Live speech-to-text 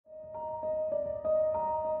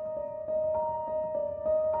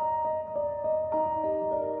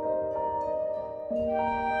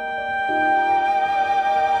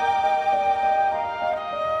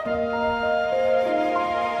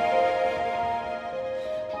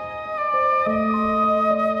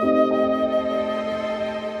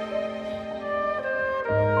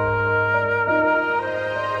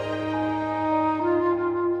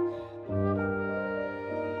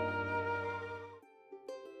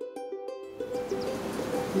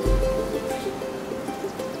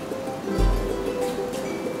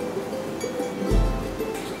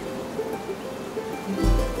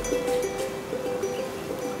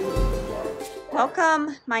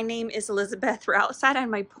Welcome. My name is Elizabeth. We're outside on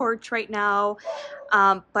my porch right now,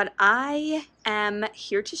 but I am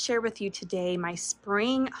here to share with you today my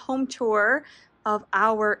spring home tour of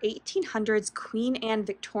our 1800s Queen Anne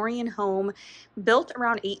Victorian home built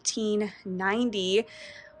around 1890.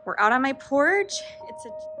 We're out on my porch. It's a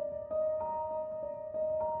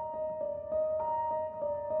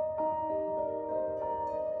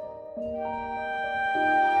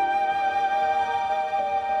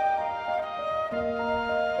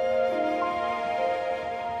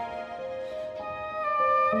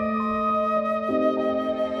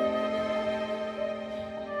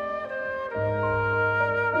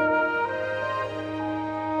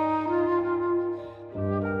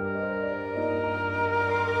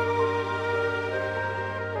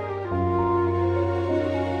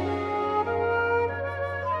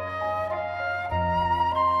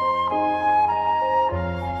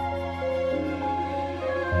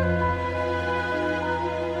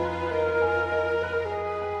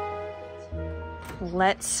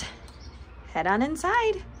Let's head on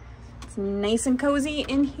inside. It's nice and cozy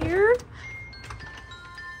in here.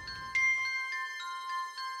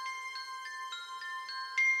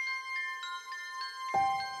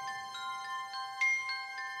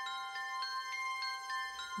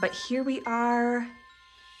 But here we are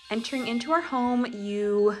entering into our home.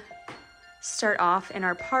 You start off in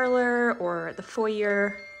our parlor or the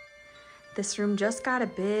foyer. This room just got a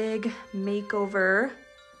big makeover.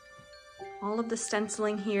 All of the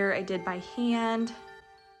stenciling here I did by hand.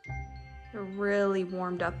 It really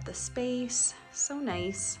warmed up the space. So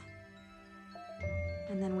nice.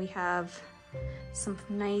 And then we have some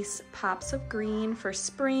nice pops of green for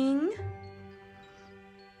spring.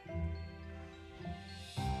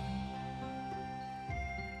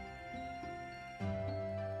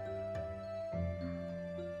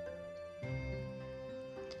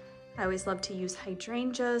 I always love to use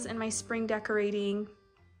hydrangeas in my spring decorating.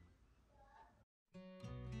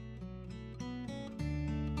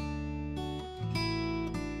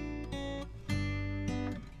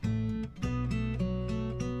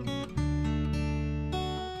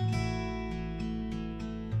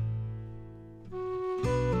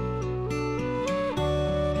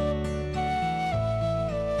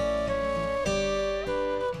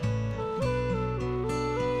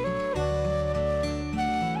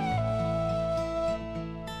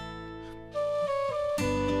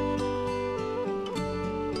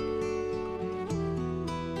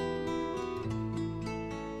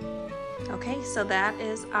 Okay, so that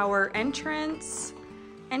is our entryway,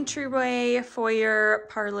 foyer,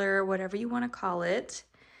 parlor, whatever you want to call it.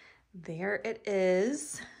 There it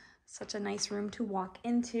is. Such a nice room to walk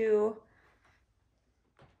into.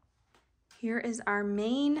 Here is our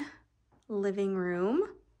main living room.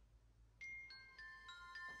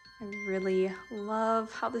 I really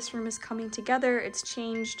love how this room is coming together. It's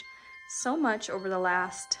changed so much over the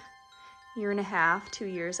last year and a half, 2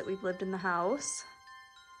 years that we've lived in the house.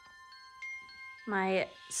 My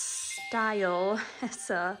style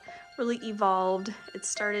has really evolved. It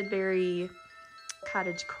started very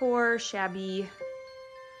cottagecore, shabby,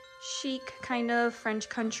 chic kind of French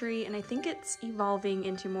country, and I think it's evolving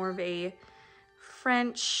into more of a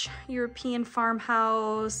French, European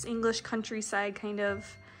farmhouse, English countryside kind of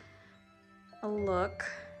a look.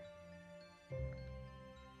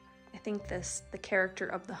 I think the character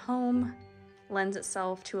of the home lends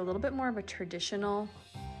itself to a little bit more of a traditional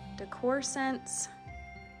decor sense,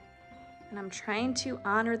 and I'm trying to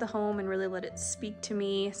honor the home and really let it speak to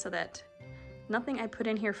me so that nothing I put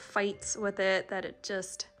in here fights with it, that it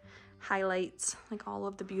just highlights like all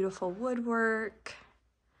of the beautiful woodwork.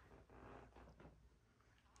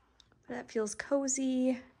 That feels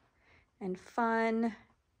cozy and fun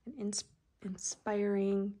and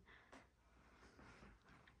inspiring.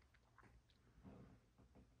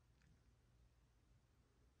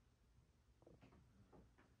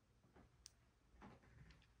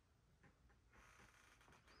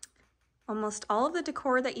 Almost all of the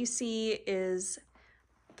decor that you see is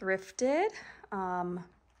thrifted,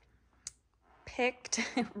 picked,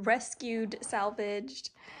 rescued,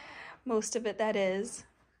 salvaged, most of it that is.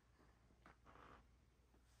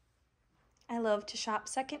 I love to shop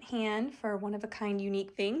secondhand for one-of-a-kind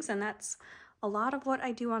unique things, and that's a lot of what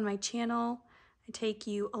I do on my channel. I take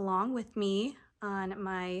you along with me on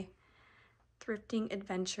my thrifting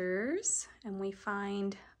adventures, and we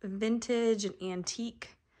find vintage and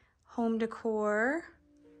antique home decor.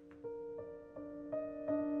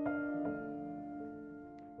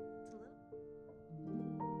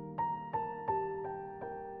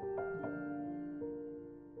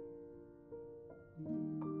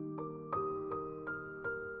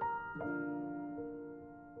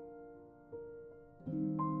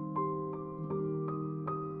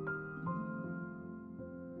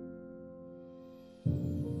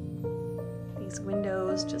 These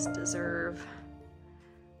windows just deserve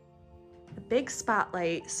a big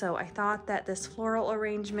spotlight, so I thought that this floral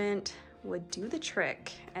arrangement would do the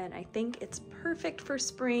trick, and I think it's perfect for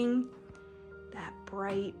spring. That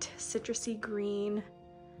bright citrusy green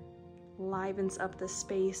livens up the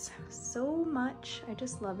space so much. I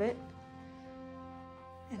just love it.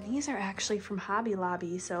 And these are actually from Hobby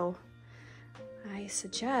Lobby, so I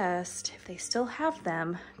suggest if they still have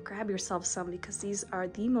them, grab yourself some, because these are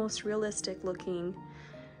the most realistic looking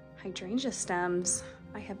hydrangea stems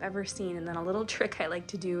I have ever seen. And then a little trick I like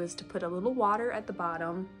to do is to put a little water at the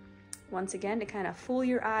bottom, once again to kind of fool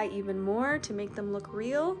your eye even more, to make them look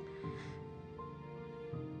real.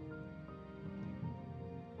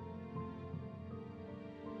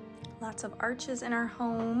 Lots of arches in our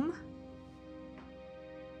home.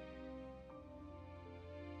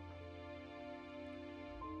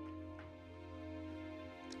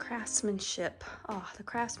 Craftsmanship. Oh, the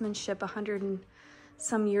craftsmanship 100 and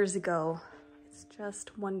some years ago. It's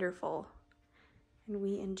just wonderful. And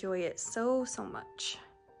we enjoy it so, so much.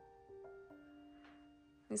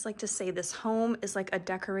 I always like to say this home is like a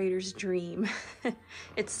decorator's dream.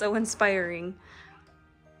 It's so inspiring.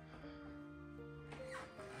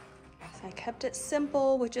 So I kept it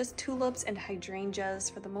simple with just tulips and hydrangeas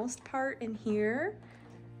for the most part in here.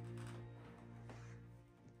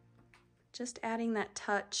 Just adding that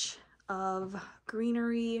touch of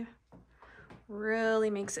greenery really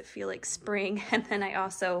makes it feel like spring. And then I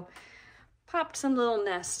also popped some little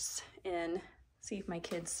nests in, see if my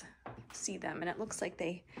kids see them, and it looks like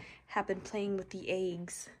they have been playing with the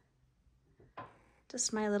eggs.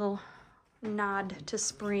 Just my little nod to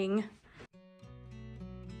spring.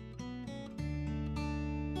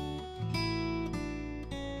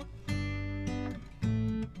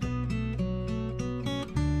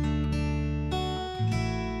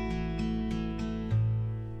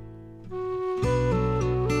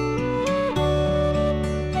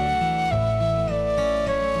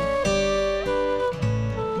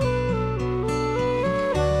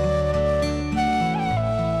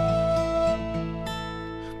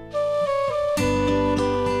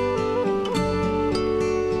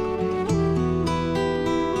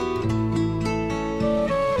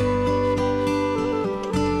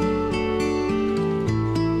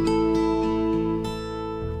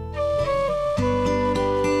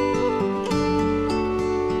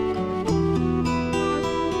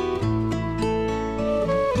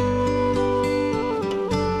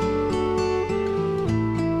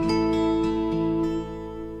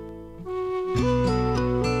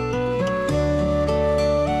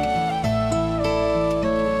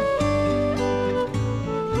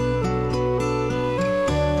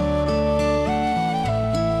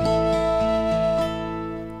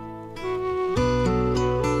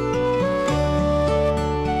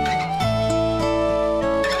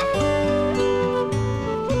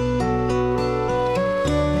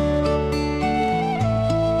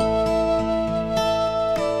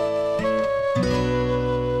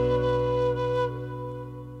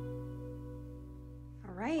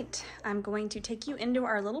 I'm going to take you into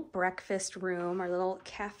our little breakfast room, our little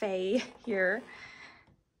cafe here.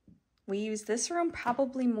 We use this room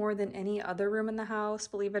probably more than any other room in the house,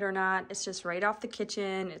 believe it or not. It's just right off the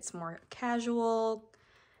kitchen. It's more casual,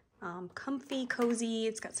 comfy, cozy.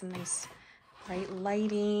 It's got some nice bright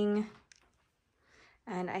lighting.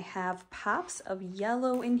 And I have pops of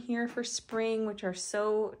yellow in here for spring, which are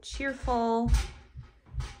so cheerful.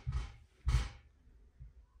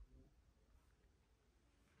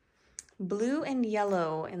 Blue and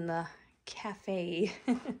yellow in the cafe.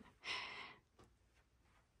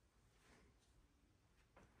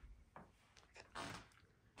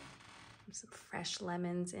 Some fresh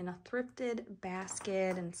lemons in a thrifted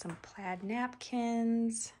basket and some plaid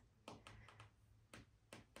napkins.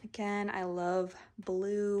 Again, I love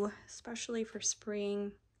blue, especially for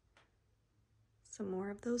spring. Some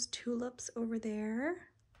more of those tulips over there.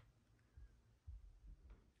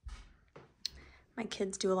 My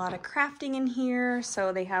kids do a lot of crafting in here,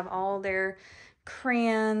 so they have all their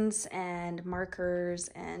crayons and markers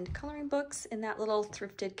and coloring books in that little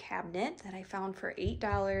thrifted cabinet that I found for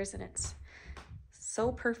 $8, and it's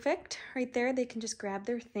so perfect right there. They can just grab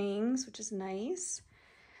their things, which is nice.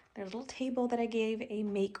 Their little table that I gave a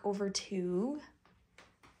makeover to.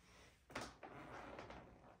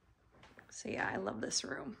 So yeah, I love this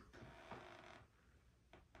room.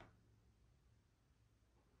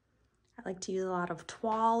 I like to use a lot of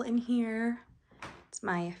toile in here. It's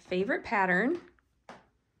my favorite pattern.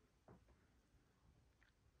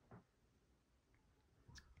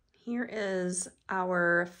 Here is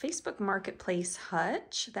our Facebook Marketplace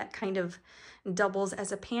hutch that kind of doubles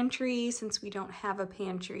as a pantry since we don't have a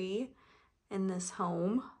pantry in this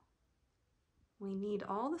home. We need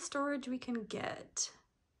all the storage we can get.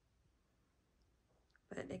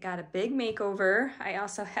 But it got a big makeover. I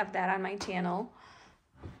also have that on my channel.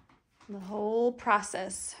 The whole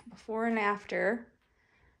process, before and after.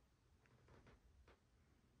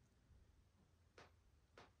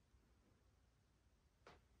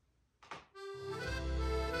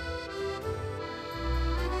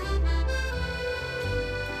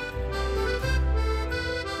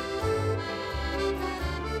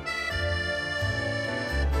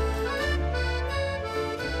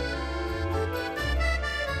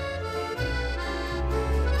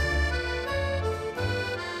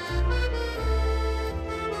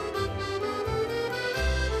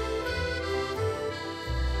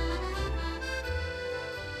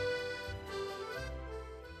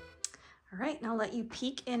 I'll let you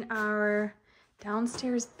peek in our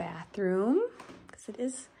downstairs bathroom because it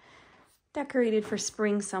is decorated for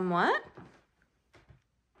spring somewhat.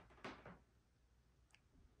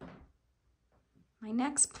 My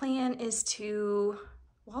next plan is to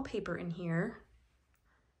wallpaper in here.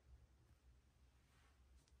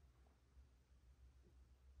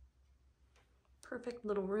 Perfect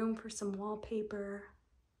little room for some wallpaper.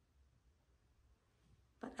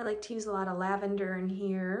 But I like to use a lot of lavender in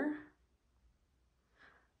here.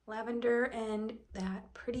 Lavender and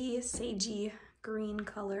that pretty sagey green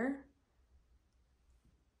color.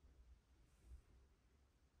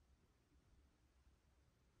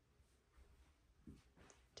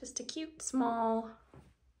 Just a cute, small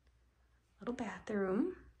little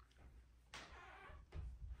bathroom.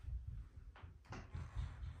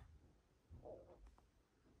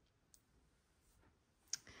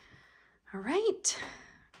 All right,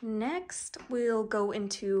 next we'll go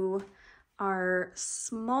into our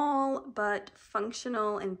small but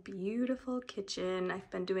functional and beautiful kitchen. I've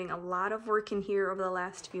been doing a lot of work in here over the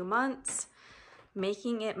last few months,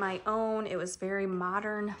 making it my own. It was very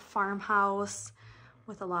modern farmhouse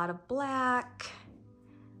with a lot of black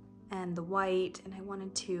and the white, and I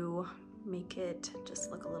wanted to make it just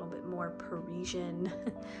look a little bit more Parisian,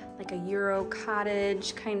 like a Euro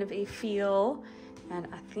cottage kind of a feel, and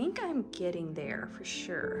I think I'm getting there for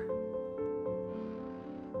sure.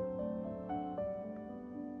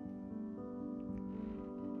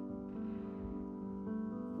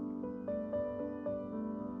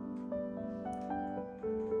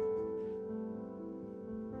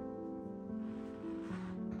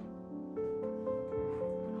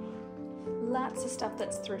 Lots of stuff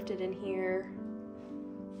that's thrifted in here.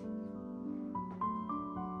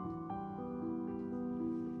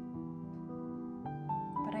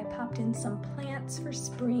 But I popped in some plants for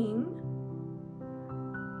spring.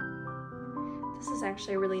 This is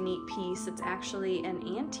actually a really neat piece. It's actually an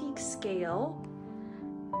antique scale.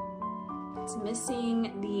 It's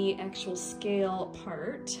missing the actual scale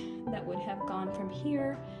part that would have gone from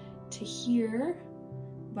here to here.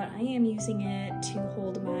 But I am using it to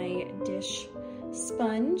hold my dish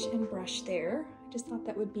sponge and brush there. I just thought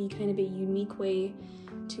that would be kind of a unique way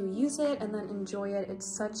to use it and then enjoy it. It's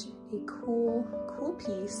such a cool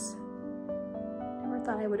piece. Never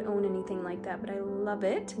thought I would own anything like that, but I love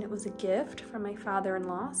it. And it was a gift from my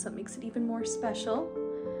father-in-law, so it makes it even more special.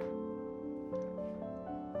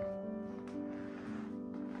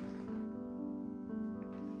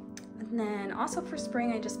 And then also for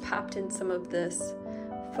spring, I just popped in some of this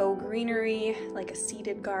faux greenery, like a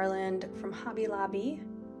seeded garland from Hobby Lobby.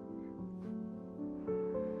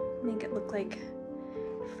 Make it look like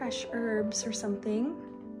fresh herbs or something.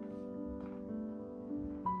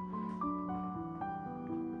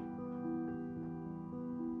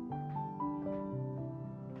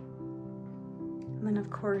 And then of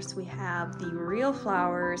course we have the real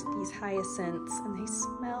flowers, these hyacinths, and they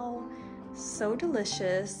smell so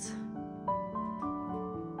delicious.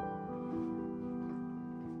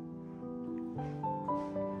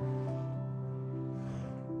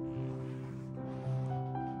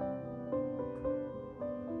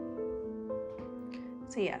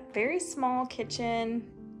 So yeah, very small kitchen,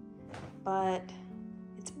 but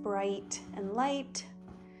it's bright and light.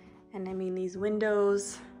 And I mean, these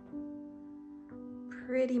windows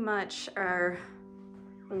pretty much are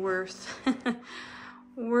worth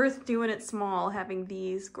doing it small, having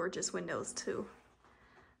these gorgeous windows to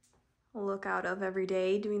look out of every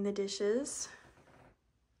day doing the dishes.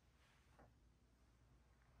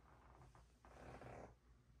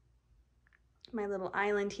 My little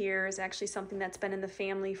island here is actually something that's been in the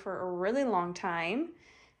family for a really long time,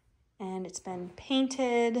 and it's been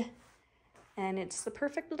painted And it's the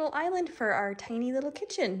perfect little island for our tiny little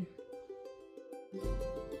kitchen.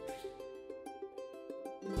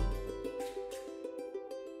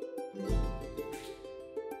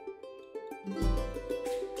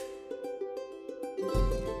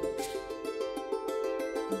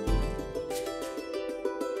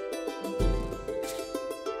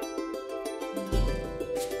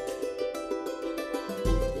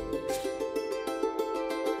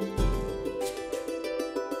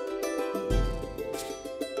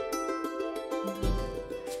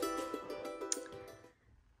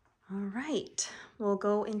 We'll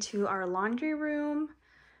go into our laundry room.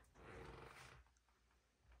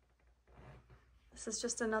 This is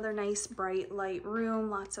just another nice bright light room,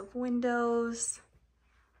 lots of windows.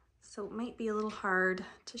 So it might be a little hard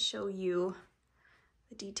to show you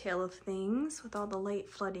the detail of things with all the light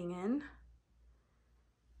flooding in.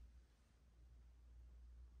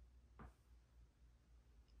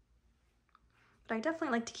 But I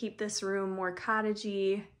definitely like to keep this room more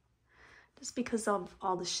cottagey just because of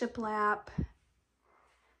all the shiplap.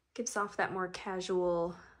 Gives off that more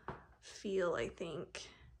casual feel, I think.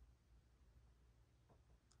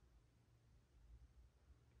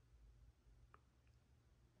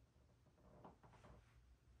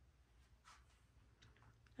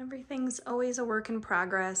 Everything's always a work in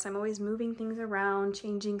progress. I'm always moving things around,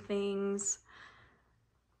 changing things,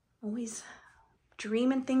 always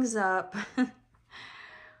dreaming things up.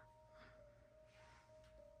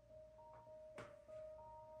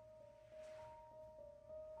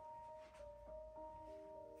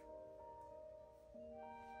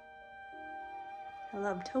 I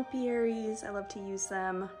love topiaries. I love to use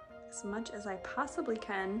them as much as I possibly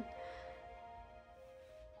can.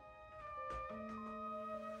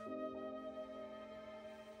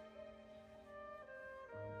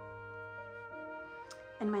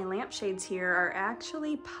 And my lampshades here are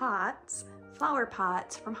actually pots, flower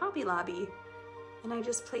pots from Hobby Lobby. And I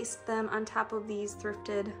just placed them on top of these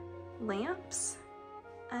thrifted lamps.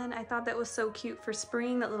 And I thought that was so cute for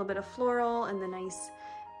spring, that little bit of floral and the nice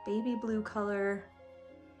baby blue color.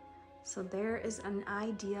 So there is an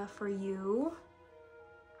idea for you.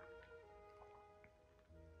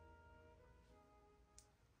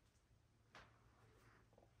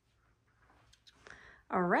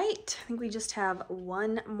 All right, I think we just have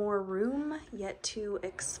one more room yet to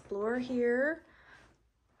explore here.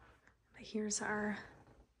 But here's our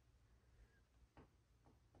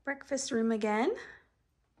breakfast room again,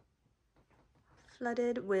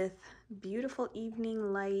 flooded with beautiful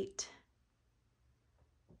evening light.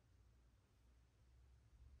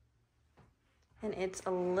 And it's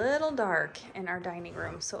a little dark in our dining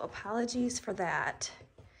room, so apologies for that.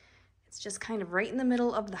 It's just kind of right in the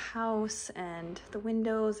middle of the house and the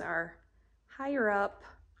windows are higher up.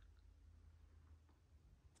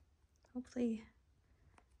 Hopefully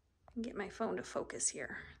I can get my phone to focus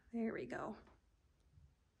here. There we go.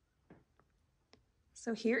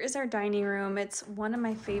 So here is our dining room. It's one of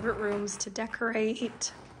my favorite rooms to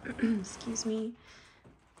decorate. Excuse me.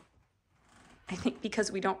 I think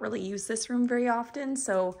because we don't really use this room very often,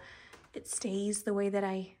 so it stays the way that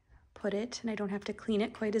I put it and I don't have to clean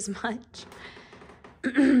it quite as much.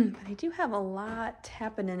 But I do have a lot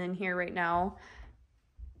happening in here right now.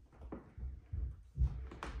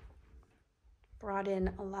 Brought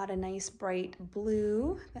in a lot of nice bright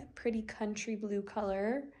blue, that pretty country blue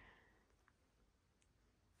color.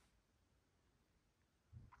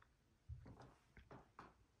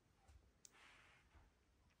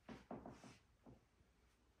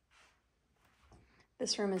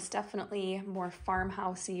 This room is definitely more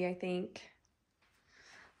farmhousey, I think.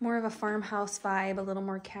 More of a farmhouse vibe, a little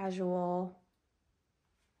more casual.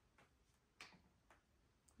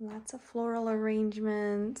 Lots of floral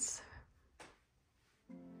arrangements.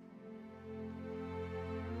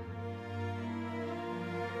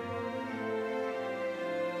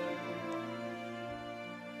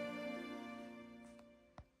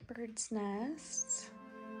 Bird's nests.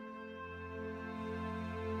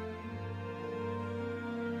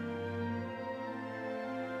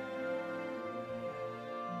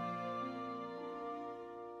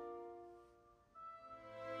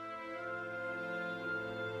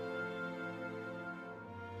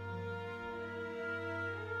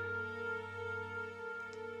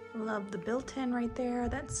 Love the built-in right there.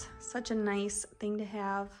 That's such a nice thing to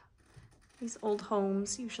have. These old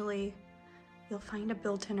homes, usually you'll find a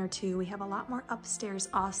built-in or two. We have a lot more upstairs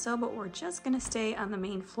also, but we're just gonna stay on the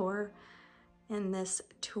main floor in this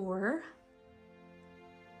tour.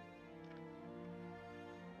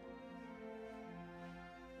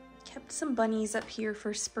 Kept some bunnies up here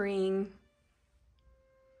for spring,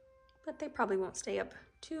 but they probably won't stay up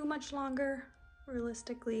too much longer,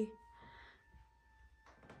 realistically.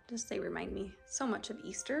 Just they remind me so much of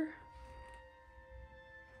Easter.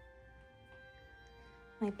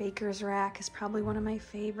 My baker's rack is probably one of my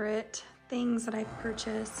favorite things that I've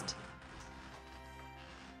purchased.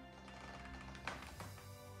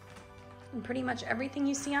 And pretty much everything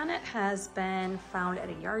you see on it has been found at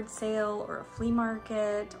a yard sale or a flea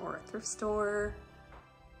market or a thrift store.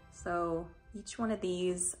 So each one of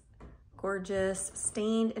these gorgeous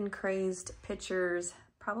stained and crazed pictures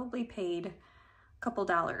probably paid a couple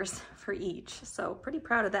dollars for each. So pretty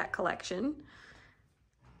proud of that collection.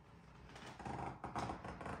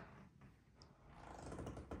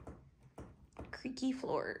 Creaky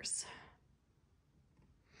floors.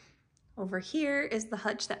 Over here is the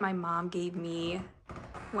hutch that my mom gave me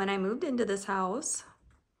when I moved into this house.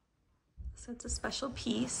 So it's a special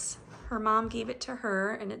piece. Her mom gave it to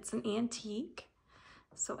her and it's an antique.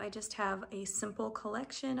 So I just have a simple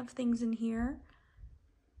collection of things in here.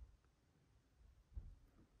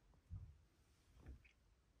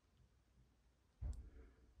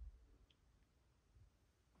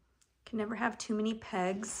 Can never have too many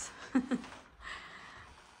pegs.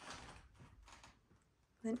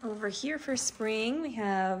 Then over here for spring, we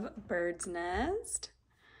have bird's nest,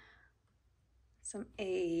 some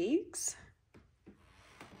eggs,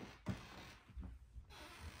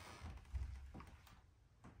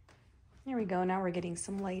 there we go. Now we're getting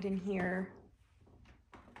some light in here.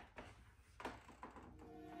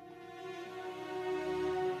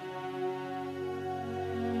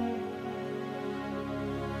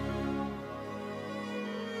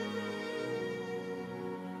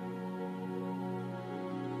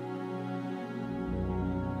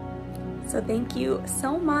 So thank you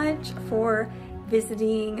so much for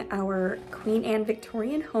visiting our Queen Anne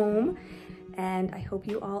Victorian home, and I hope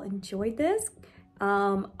you all enjoyed this.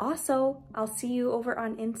 Also, I'll see you over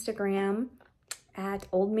on Instagram at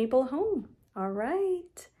Old Maple Home. All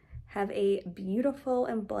right, have a beautiful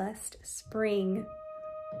and blessed spring.